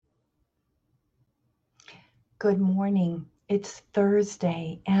Good morning. It's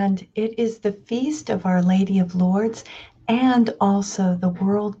Thursday, and it is the feast of Our Lady of Lourdes and also the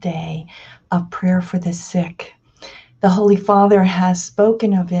World Day of Prayer for the Sick. The Holy Father has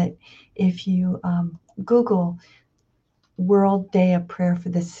spoken of it. If you Google World Day of Prayer for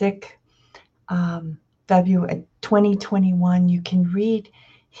the Sick, February 2021, you can read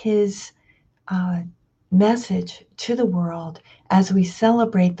his message to the world as we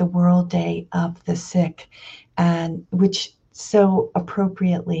celebrate the World Day of the Sick, and which so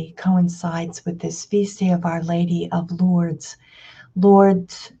appropriately coincides with this feast day of Our Lady of Lourdes.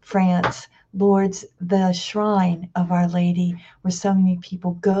 Lourdes, France, Lourdes, the shrine of Our Lady, where so many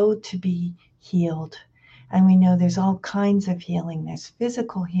people go to be healed. And we know there's all kinds of healing. There's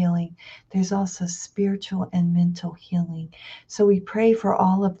physical healing. There's also spiritual and mental healing. So we pray for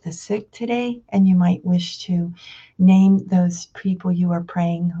all of the sick today, and you might wish to name those people you are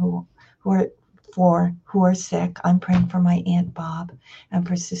praying who are sick. I'm praying for my Aunt Bob and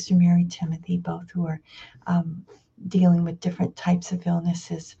for Sister Mary Timothy, both who are dealing with different types of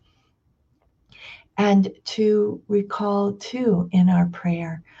illnesses. And to recall too in our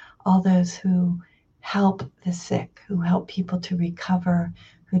prayer all those who help the sick, who help people to recover,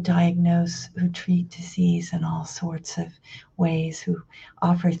 who diagnose, who treat disease in all sorts of ways, who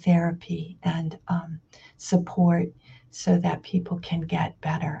offer therapy and support so that people can get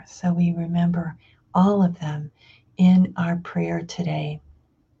better. So we remember all of them in our prayer today.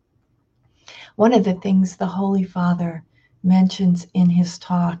 One of the things the Holy Father mentions in his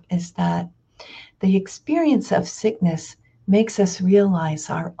talk is that the experience of sickness makes us realize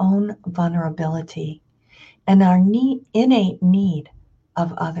our own vulnerability and our innate need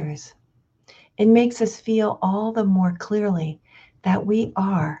of others. It makes us feel all the more clearly that we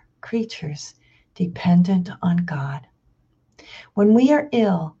are creatures dependent on God. When we are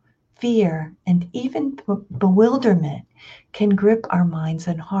ill, fear and even bewilderment can grip our minds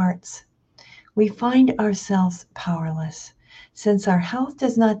and hearts. We find ourselves powerless, since our health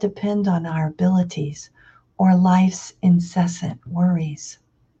does not depend on our abilities or life's incessant worries.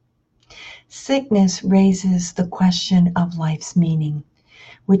 Sickness raises the question of life's meaning,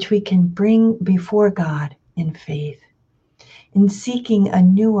 which we can bring before God in faith. In seeking a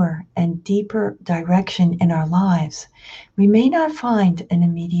newer and deeper direction in our lives, we may not find an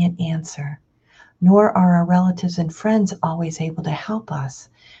immediate answer, nor are our relatives and friends always able to help us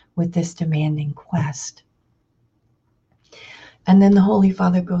with this demanding quest. And then the Holy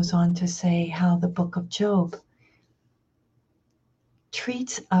Father goes on to say how the book of Job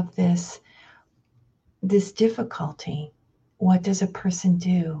treats of this difficulty. What does a person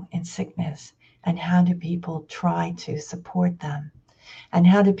do in sickness? And how do people try to support them? And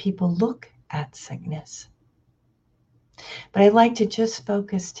how do people look at sickness? But I'd like to just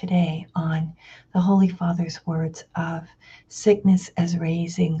focus today on the Holy Father's words of sickness as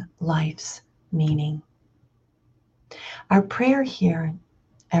raising life's meaning. Our prayer here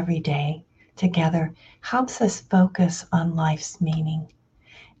every day together helps us focus on life's meaning,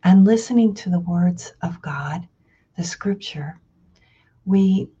 and listening to the words of God, the scripture,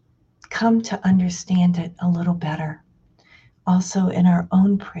 we come to understand it a little better. Also in our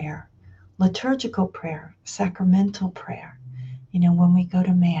own prayer, liturgical prayer, sacramental prayer, when we go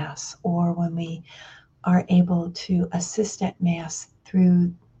to Mass or when we are able to assist at Mass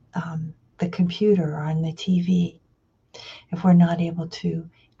through the computer or on the TV. If we're not able to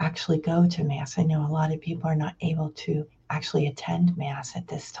actually go to Mass, I know a lot of people are not able to actually attend Mass at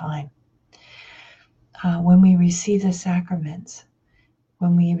this time. When we receive the sacraments,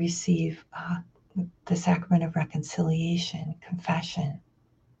 when we receive the sacrament of reconciliation, confession,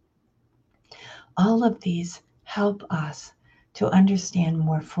 all of these help us to understand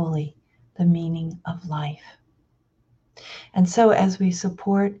more fully the meaning of life. And so as we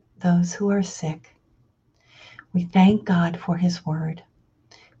support those who are sick, we thank God for his word.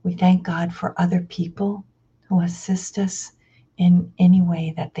 We thank God for other people who assist us in any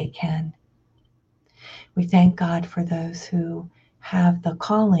way that they can. We thank God for those who have the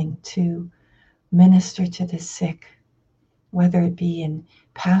calling to minister to the sick, whether it be in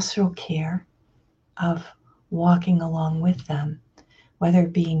pastoral care of walking along with them, whether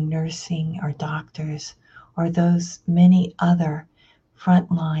it be nursing or doctors or those many other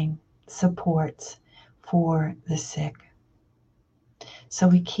frontline supports for the sick. So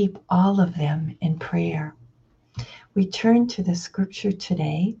we keep all of them in prayer. We turn to the scripture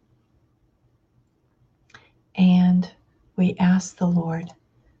today and we ask the Lord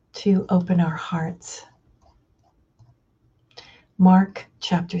to open our hearts. Mark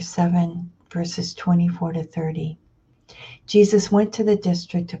chapter 7, verses 24 to 30. Jesus went to the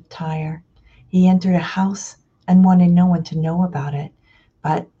district of Tyre. He entered a house and wanted no one to know about it,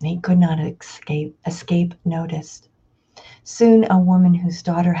 but he could not escape notice. Soon a woman whose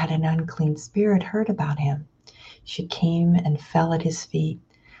daughter had an unclean spirit heard about him. She came and fell at his feet.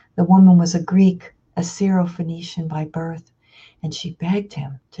 The woman was a Greek, a Syro-Phoenician by birth, and she begged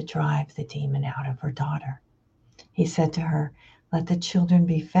him to drive the demon out of her daughter. He said to her, "Let the children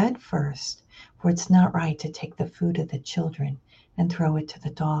be fed first, for it's not right to take the food of the children and throw it to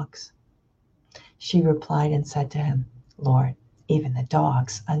the dogs." She replied and said to him, "Lord, even the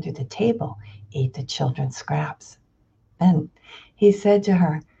dogs under the table eat the children's scraps." Then he said to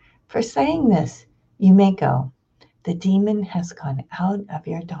her, "For saying this, you may go. The demon has gone out of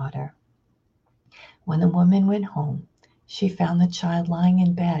your daughter." When the woman went home, she found the child lying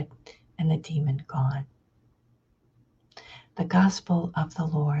in bed and the demon gone. The Gospel of the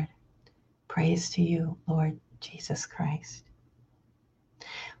Lord. Praise to you, Lord Jesus Christ.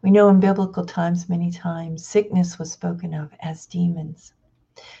 We know in biblical times, many times, sickness was spoken of as demons.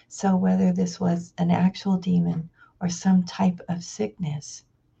 So whether this was an actual demon or some type of sickness,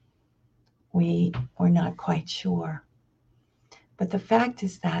 we were not quite sure. But the fact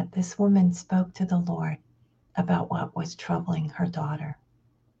is that this woman spoke to the Lord about what was troubling her daughter.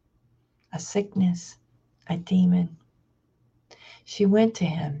 A sickness, a demon. She went to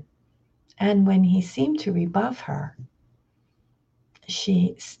him, and when he seemed to rebuff her,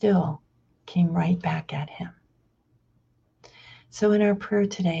 she still came right back at him. So in our prayer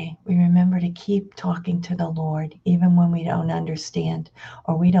today, we remember to keep talking to the Lord, even when we don't understand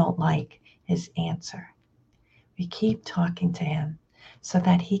or we don't like his answer. We keep talking to him so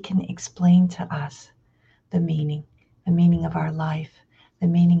that he can explain to us the meaning of our life, the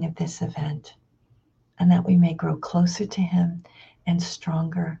meaning of this event, and that we may grow closer to him and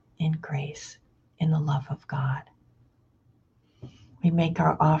stronger in grace, in the love of God. We make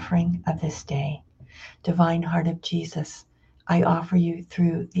our offering of this day. Divine Heart of Jesus, I offer you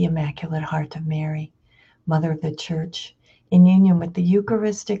through the Immaculate Heart of Mary, Mother of the Church, in union with the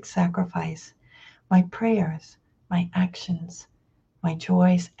Eucharistic sacrifice, my prayers, my actions, my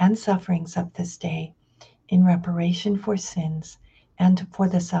joys and sufferings of this day, in reparation for sins and for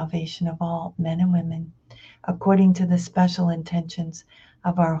the salvation of all men and women, according to the special intentions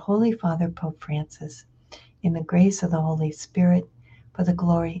of our Holy Father Pope Francis, in the grace of the Holy Spirit, for the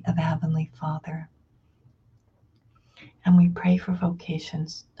glory of Heavenly Father. And we pray for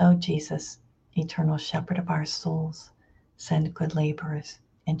vocations. O Jesus, eternal shepherd of our souls, send good laborers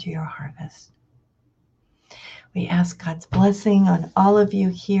into your harvest. We ask God's blessing on all of you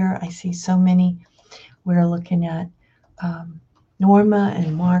here. I see so many. We're looking at Norma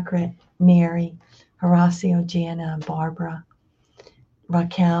and Margaret, Mary, Horacio, Jana, and Barbara,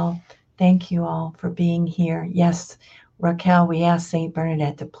 Raquel. Thank you all for being here. Yes, Raquel, we ask St.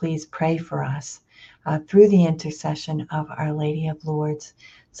 Bernadette to please pray for us through the intercession of Our Lady of Lourdes,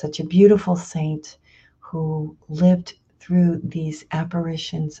 such a beautiful saint who lived through these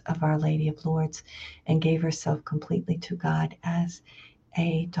apparitions of Our Lady of Lourdes and gave herself completely to God as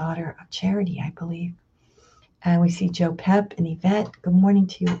a daughter of charity, I believe. And we see Joe Pep and Yvette. Good morning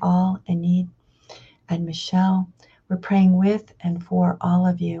to you all, Enid and Michelle. We're praying with and for all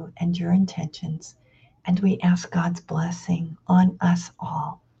of you and your intentions. And we ask God's blessing on us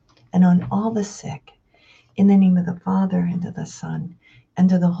all and on all the sick. In the name of the Father, and of the Son,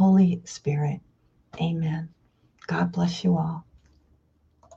 and of the Holy Spirit. Amen. God bless you all.